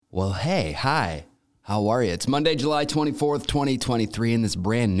Well, hey, hi. How are you? It's Monday, July 24th, 2023, and this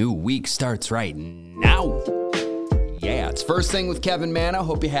brand new week starts right now. Yeah, it's First Thing with Kevin Manno.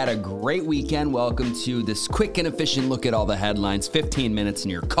 Hope you had a great weekend. Welcome to this quick and efficient look at all the headlines. 15 minutes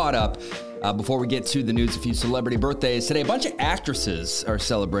and you're caught up. Before we get to the news, a few celebrity birthdays today. A bunch of actresses are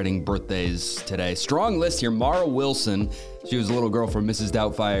celebrating birthdays today. Strong list here. Mara Wilson. She was a little girl from Mrs.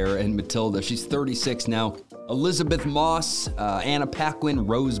 Doubtfire and Matilda. She's 36 now. Elizabeth Moss, Anna Paquin,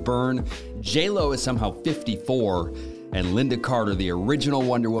 Rose Byrne. J-Lo is somehow 54. And Linda Carter, the original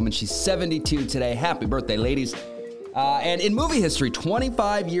Wonder Woman. She's 72 today. Happy birthday, ladies. And in movie history,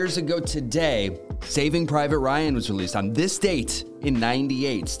 25 years ago today, Saving Private Ryan was released on this date in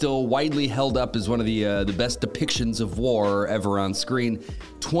 98. Still widely held up as one of the best depictions of war ever on screen.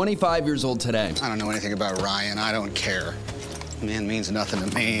 25 years old today. I don't know anything about Ryan. I don't care. Man means nothing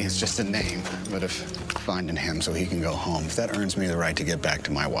to me. It's just a name. But if finding him so he can go home, if that earns me the right to get back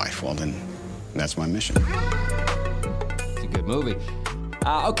to my wife, well, then that's my mission. It's a good movie.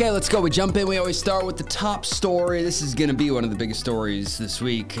 Okay, let's go. We jump in. We always start with the top story. This is going to be one of the biggest stories this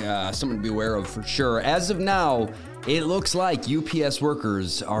week. Something to be aware of for sure. As of now, it looks like UPS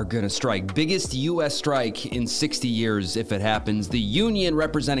workers are going to strike. Biggest U.S. strike in 60 years if it happens. The union,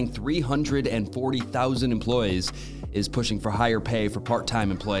 representing 340,000 employees, is pushing for higher pay for part-time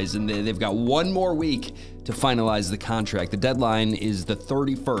employees, and they've got one more week to finalize the contract. The deadline is the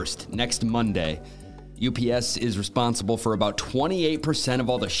 31st, next Monday. UPS is responsible for about 28% of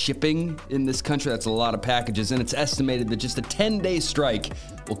all the shipping in this country. That's a lot of packages, and it's estimated that just a 10-day strike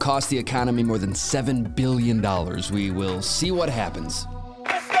will cost the economy more than $7 billion. We will see what happens.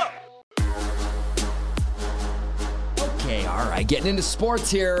 Okay, all right, getting into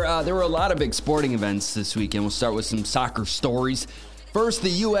sports here. There were a lot of big sporting events this weekend. We'll start with some soccer stories. First, the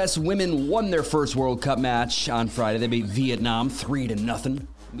U.S. women won their first World Cup match on Friday. They beat Vietnam 3-0.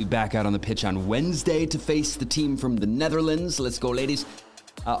 We'll be back out on the pitch on Wednesday to face the team from the Netherlands. Let's go, ladies.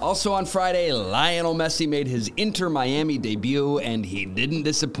 Also on Friday, Lionel Messi made his Inter Miami debut, and he didn't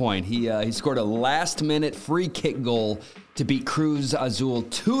disappoint. He scored a last-minute free kick goal to beat Cruz Azul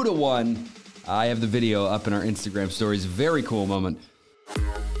 2-1. I have the video up in our Instagram stories. Very cool moment.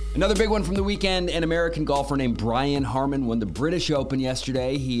 Another big one from the weekend, an American golfer named Brian Harman won the British Open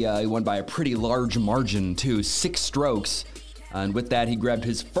yesterday. He won by a pretty large margin, too, 6 strokes. And with that, he grabbed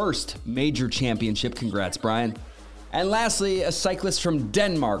his first major championship. Congrats, Brian. And lastly, a cyclist from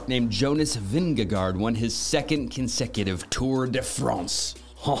Denmark named Jonas Vingegaard won his second consecutive Tour de France.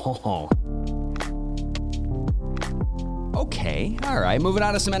 Okay, all right. Moving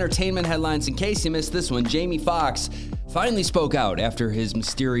on to some entertainment headlines. In case you missed this one, Jamie Foxx finally spoke out after his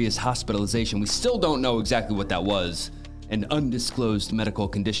mysterious hospitalization. We still don't know exactly what that was. An undisclosed medical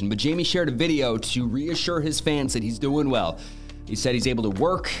condition. But Jamie shared a video to reassure his fans that he's doing well. He said he's able to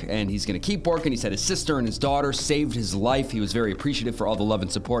work and he's going to keep working. He said his sister and his daughter saved his life. He was very appreciative for all the love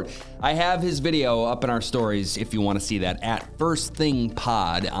and support. I have his video up in our stories if you want to see that at First Thing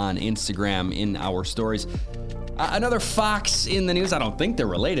Pod on Instagram in our stories. Another Fox in the news. I don't think they're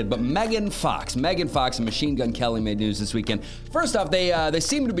related, but Megan Fox and Machine Gun Kelly made news this weekend. First off, they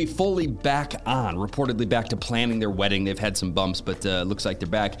seem to be fully back on, reportedly back to planning their wedding. They've had some bumps, but looks like they're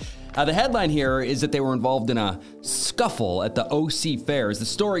back. The headline here is that they were involved in a scuffle at the OC Fair. As the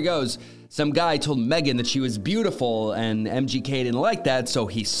story goes, some guy told Megan that she was beautiful, and MGK didn't like that, so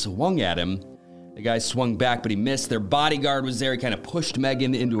he swung at him. The guy swung back, but he missed. Their bodyguard was there. He kind of pushed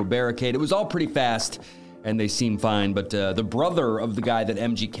Megan into a barricade. It was all pretty fast, and they seem fine. But the brother of the guy that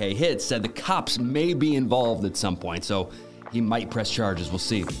MGK hit said the cops may be involved at some point, so he might press charges. We'll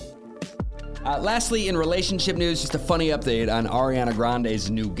see. Lastly, in relationship news, just a funny update on Ariana Grande's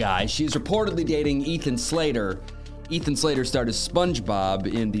new guy. She's reportedly dating Ethan Slater. Ethan Slater starred as SpongeBob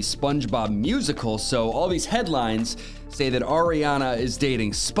in the SpongeBob musical, so all these headlines say that Ariana is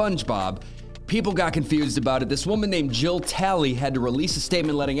dating SpongeBob. People got confused about it. This woman named Jill Talley had to release a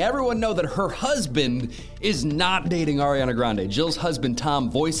statement letting everyone know that her husband is not dating Ariana Grande. Jill's husband, Tom,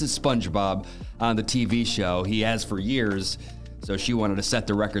 voices SpongeBob on the TV show. He has for years, so she wanted to set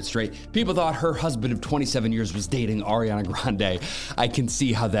the record straight. People thought her husband of 27 years was dating Ariana Grande. I can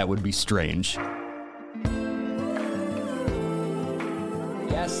see how that would be strange.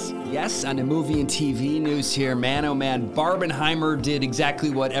 Yes, on the movie and TV news here, man, oh man, Barbenheimer did exactly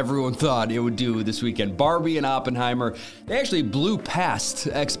what everyone thought it would do this weekend. Barbie and Oppenheimer, they actually blew past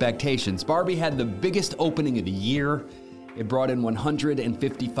expectations. Barbie had the biggest opening of the year. It brought in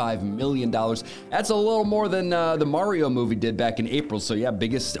 $155 million. That's a little more than the Mario movie did back in April. So yeah,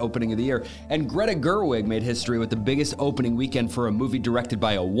 biggest opening of the year. And Greta Gerwig made history with the biggest opening weekend for a movie directed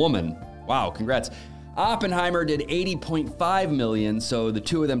by a woman. Wow, congrats. Oppenheimer did $80.5 million, so the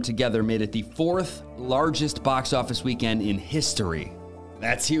two of them together made it the fourth largest box office weekend in history.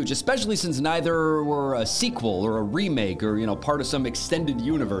 That's huge, especially since neither were a sequel or a remake or, part of some extended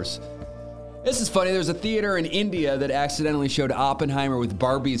universe. This is funny. There's a theater in India that accidentally showed Oppenheimer with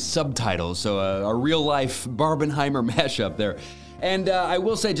Barbie's subtitles, so a real-life Barbenheimer mashup there. And I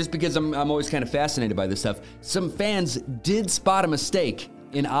will say, just because I'm always kind of fascinated by this stuff, some fans did spot a mistake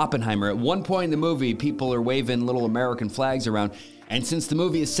in Oppenheimer. At one point in the movie, people are waving little American flags around, and since the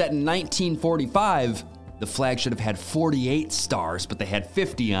movie is set in 1945, the flag should have had 48 stars, but they had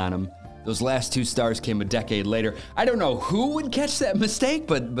 50 on them. Those last 2 stars came a decade later. I don't know who would catch that mistake,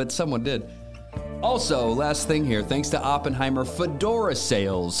 but someone did. Also, last thing here, thanks to Oppenheimer, fedora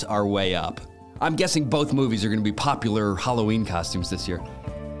sales are way up. I'm guessing both movies are going to be popular Halloween costumes this year.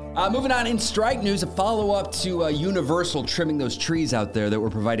 Moving on, in strike news, a follow-up to Universal trimming those trees out there that were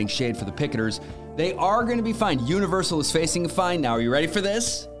providing shade for the picketers. They are going to be fined. Universal is facing a fine now. Are you ready for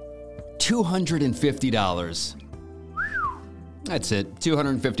this? $250. That's it,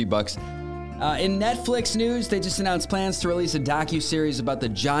 $250. In Netflix news, they just announced plans to release a docuseries about the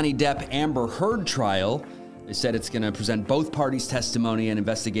Johnny Depp-Amber Heard trial. They said it's going to present both parties' testimony and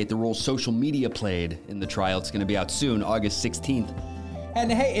investigate the role social media played in the trial. It's going to be out soon, August 16th. And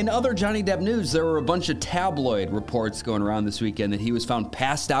hey, in other Johnny Depp news, there were a bunch of tabloid reports going around this weekend that he was found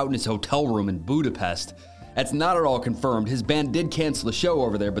passed out in his hotel room in Budapest. That's not at all confirmed. His band did cancel the show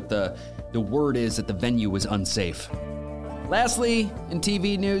over there, but the word is that the venue was unsafe. Lastly, in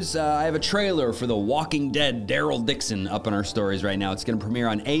TV news, I have a trailer for The Walking Dead Daryl Dixon up on our stories right now. It's going to premiere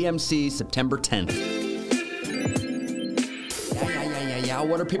on AMC September 10th. Yeah.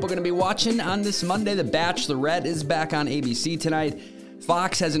 What are people going to be watching on this Monday? The Bachelorette is back on ABC tonight.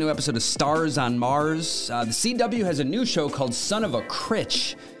 Fox has a new episode of Stars on Mars. The CW has a new show called Son of a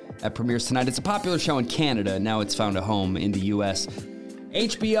Critch that premieres tonight. It's a popular show in Canada. Now it's found a home in the U.S.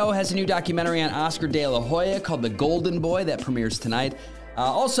 HBO has a new documentary on Oscar De La Hoya called The Golden Boy that premieres tonight.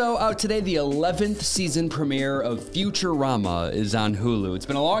 Also out today, the 11th season premiere of Futurama is on Hulu. It's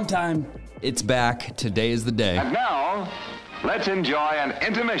been a long time. It's back. Today is the day. And now, let's enjoy an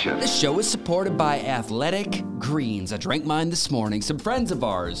intermission. This show is supported by Athletic Greens. I drank mine this morning. Some friends of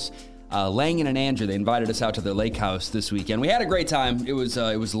ours, Langan and Andrew, they invited us out to their lake house this weekend. We had a great time. It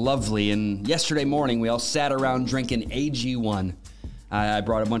was lovely. And yesterday morning, we all sat around drinking AG1. I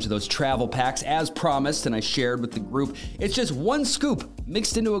brought a bunch of those travel packs as promised, and I shared with the group. It's just one scoop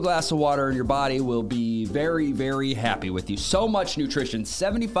mixed into a glass of water, and your body will be very, very happy with you. So much nutrition,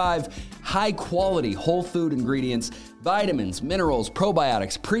 75 high-quality whole food ingredients, vitamins, minerals,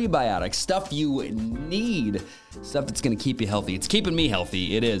 probiotics, prebiotics, stuff you need, stuff that's going to keep you healthy. It's keeping me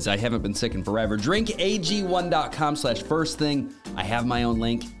healthy. It is. I haven't been sick in forever. drinkag1.com/firstthing. I have my own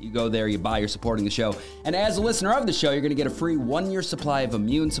link. You go there, you buy, you're supporting the show. And as a listener of the show, you're going to get a free 1-year supply of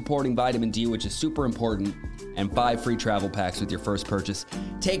immune-supporting vitamin D, which is super important, and 5 free travel packs with your first purchase.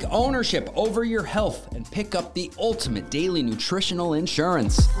 Take ownership over your health and pick up the ultimate daily nutritional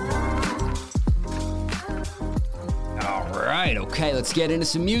insurance. All right, okay, let's get into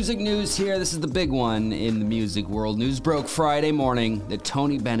some music news here. This is the big one in the music world. News broke Friday morning that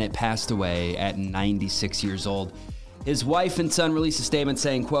Tony Bennett passed away at 96 years old. His wife and son released a statement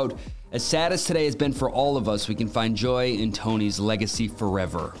saying, quote, "As sad as today has been for all of us, we can find joy in Tony's legacy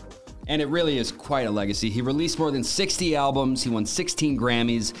forever." And it really is quite a legacy. He released more than 60 albums. He won 16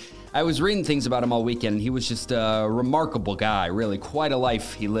 Grammys. I was reading things about him all weekend, and he was just a remarkable guy, really. Quite a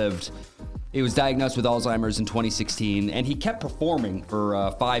life he lived. He was diagnosed with Alzheimer's in 2016, and he kept performing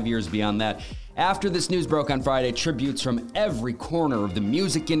for 5 years beyond that. After this news broke on Friday, tributes from every corner of the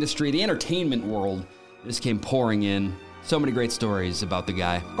music industry, the entertainment world, just came pouring in. So many great stories about the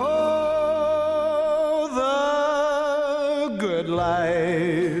guy. Oh, the good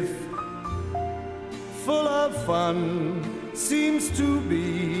life, full of fun, seems to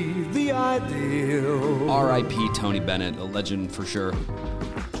be the ideal. R.I.P. Tony Bennett, a legend for sure.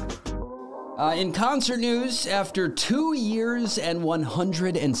 In concert news, after 2 years and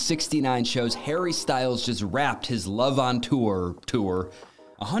 169 shows, Harry Styles just wrapped his Love on Tour.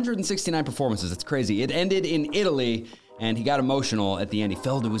 169 performances, that's crazy. It ended in Italy, and he got emotional at the end. He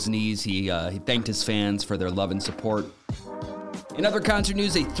fell to his knees. He thanked his fans for their love and support. In other concert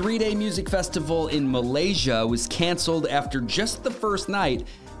news, a 3-day music festival in Malaysia was canceled after just the first night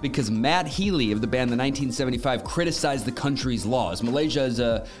because Matt Healy of the band The 1975 criticized the country's laws. Malaysia is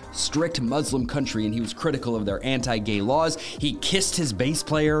a strict Muslim country, and he was critical of their anti-gay laws. He kissed his bass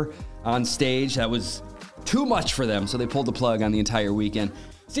player on stage. That was too much for them, so they pulled the plug on the entire weekend.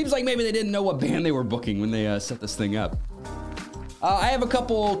 Seems like maybe they didn't know what band they were booking when they set this thing up. I have a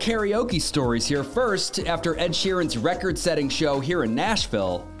couple karaoke stories here. First, after Ed Sheeran's record-setting show here in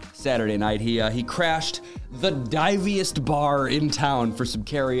Nashville Saturday night, he crashed the diviest bar in town for some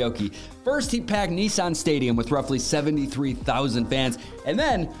karaoke. First, he packed Nissan Stadium with roughly 73,000 fans, and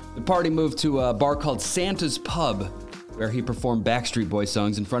then the party moved to a bar called Santa's Pub, where he performed Backstreet Boys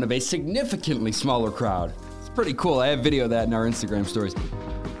songs in front of a significantly smaller crowd. It's pretty cool. I have video of that in our Instagram stories.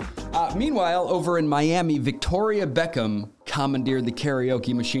 Meanwhile, over in Miami, Victoria Beckham commandeered the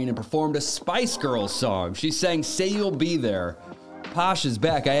karaoke machine and performed a Spice Girls song. She sang "Say You'll Be There." Posh is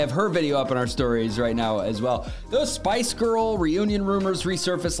back. I have her video up in our stories right now as well. Those Spice Girl reunion rumors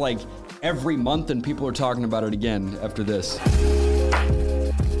resurface like every month, and people are talking about it again after this.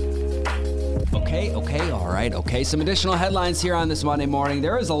 Okay. Some additional headlines here on this Monday morning.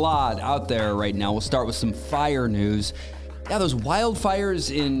 There is a lot out there right now. We'll start with some fire news. Yeah, those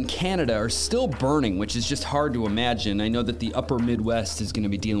wildfires in Canada are still burning, which is just hard to imagine. I know that the upper Midwest is going to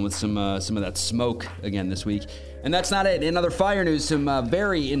be dealing with some of that smoke again this week. And that's not it. In other fire news, some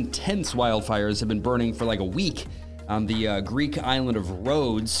very intense wildfires have been burning for like a week on the Greek island of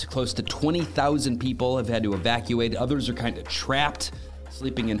Rhodes. Close to 20,000 people have had to evacuate. Others are kind of trapped,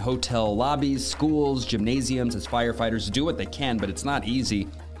 sleeping in hotel lobbies, schools, gymnasiums as firefighters do what they can, but it's not easy.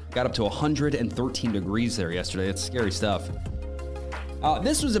 Got up to 113 degrees there yesterday. It's scary stuff.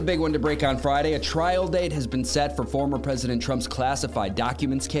 This was a big one to break on Friday. A trial date has been set for former President Trump's classified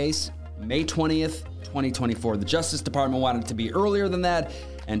documents case, May 20th, 2024. The Justice Department wanted it to be earlier than that,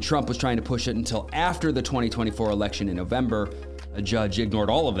 and Trump was trying to push it until after the 2024 election in November. A judge ignored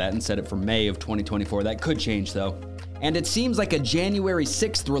all of that and set it for May of 2024. That could change, though. And it seems like a January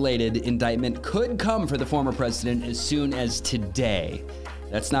 6th related indictment could come for the former president as soon as today.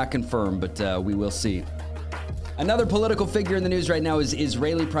 That's not confirmed, but we will see. Another political figure in the news right now is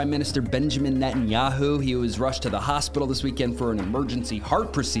Israeli Prime Minister Benjamin Netanyahu. He was rushed to the hospital this weekend for an emergency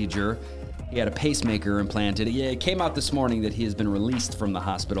heart procedure. He had a pacemaker implanted. It came out this morning that he has been released from the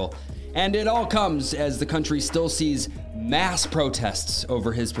hospital. And it all comes as the country still sees mass protests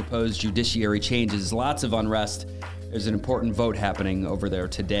over his proposed judiciary changes. Lots of unrest. There's an important vote happening over there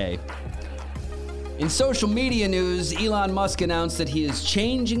today. In social media news, Elon Musk announced that he is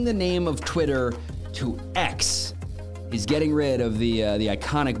changing the name of Twitter to X. He's getting rid of the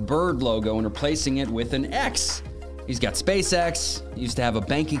iconic bird logo and replacing it with an X. He's got SpaceX. He used to have a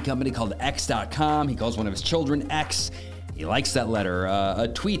banking company called X.com. He calls one of his children X. He likes that letter. A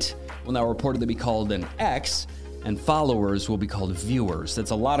tweet will now reportedly be called an X, and followers will be called viewers.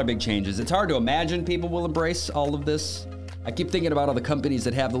 That's a lot of big changes. It's hard to imagine people will embrace all of this. I keep thinking about all the companies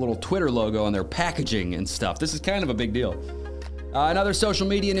that have the little Twitter logo on their packaging and stuff. This is kind of a big deal. Another social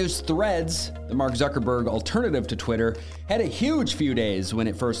media news, Threads, the Mark Zuckerberg alternative to Twitter, had a huge few days when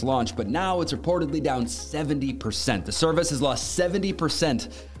it first launched, but now it's reportedly down 70%. The service has lost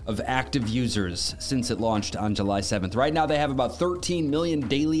 70% of active users since it launched on July 7th. Right now they have about 13 million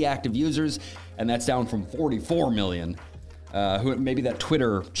daily active users, and that's down from 44 million. Maybe that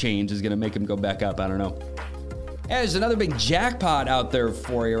Twitter change is going to make them go back up. I don't know. There's another big jackpot out there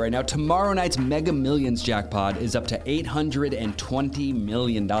for you right now. Tomorrow night's Mega Millions jackpot is up to $820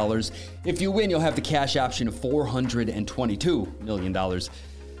 million. If you win, you'll have the cash option of $422 million.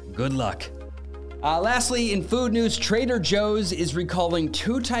 Good luck. Lastly, in food news, Trader Joe's is recalling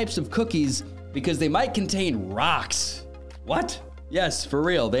 2 types of cookies because they might contain rocks. What? Yes, for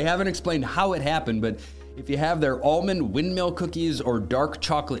real. They haven't explained how it happened, but if you have their almond windmill cookies or dark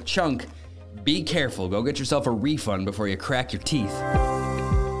chocolate chunk, be careful. Go get yourself a refund before you crack your teeth.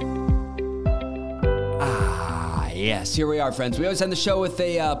 Yes, here we are, friends. We always end the show with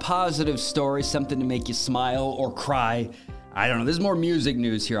a positive story, something to make you smile or cry. I don't know. There's more music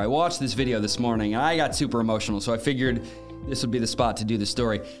news here. I watched this video this morning, and I got super emotional, so I figured this would be the spot to do the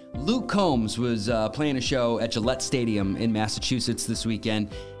story. Luke Combs was playing a show at Gillette Stadium in Massachusetts this weekend,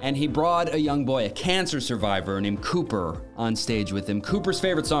 and he brought a young boy, a cancer survivor named Cooper, on stage with him. Cooper's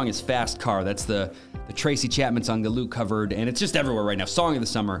favorite song is Fast Car. That's the Tracy Chapman song that Luke covered, and it's just everywhere right now. Song of the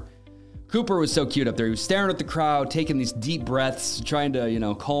summer. Cooper was so cute up there. He was staring at the crowd, taking these deep breaths, trying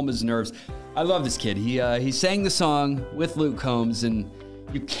to, calm his nerves. I love this kid. He sang the song with Luke Combs, and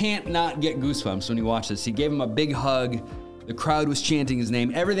you can't not get goosebumps when you watch this. He gave him a big hug. The crowd was chanting his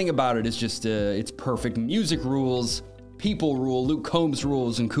name. Everything about it is just, it's perfect. Music rules, people rule, Luke Combs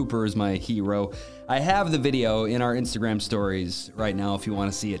rules, and Cooper is my hero. I have the video in our Instagram stories right now if you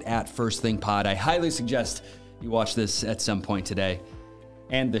want to see it, at First Thing Pod. I highly suggest you watch this at some point today.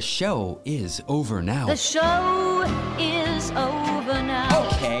 And the show is over now. The show is over now.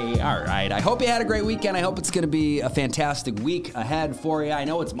 Okay, all right. I hope you had a great weekend. I hope it's going to be a fantastic week ahead for you. I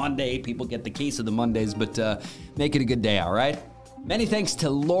know it's Monday. People get the case of the Mondays, but make it a good day, all right? Many thanks to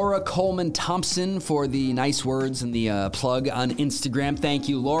Laura Coleman Thompson for the nice words and the plug on Instagram. Thank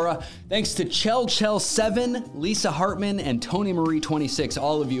you, Laura. Thanks to Chell7, Lisa Hartman, and Tony Marie 26,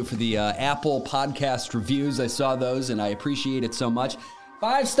 all of you for the Apple podcast reviews. I saw those, and I appreciate it so much.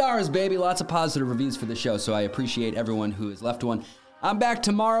 5 stars, baby. Lots of positive reviews for the show, so I appreciate everyone who has left one. I'm back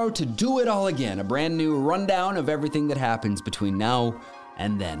tomorrow to do it all again. A brand new rundown of everything that happens between now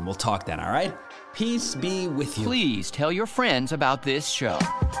and then. We'll talk then, all right? Peace be with you. Please tell your friends about this show.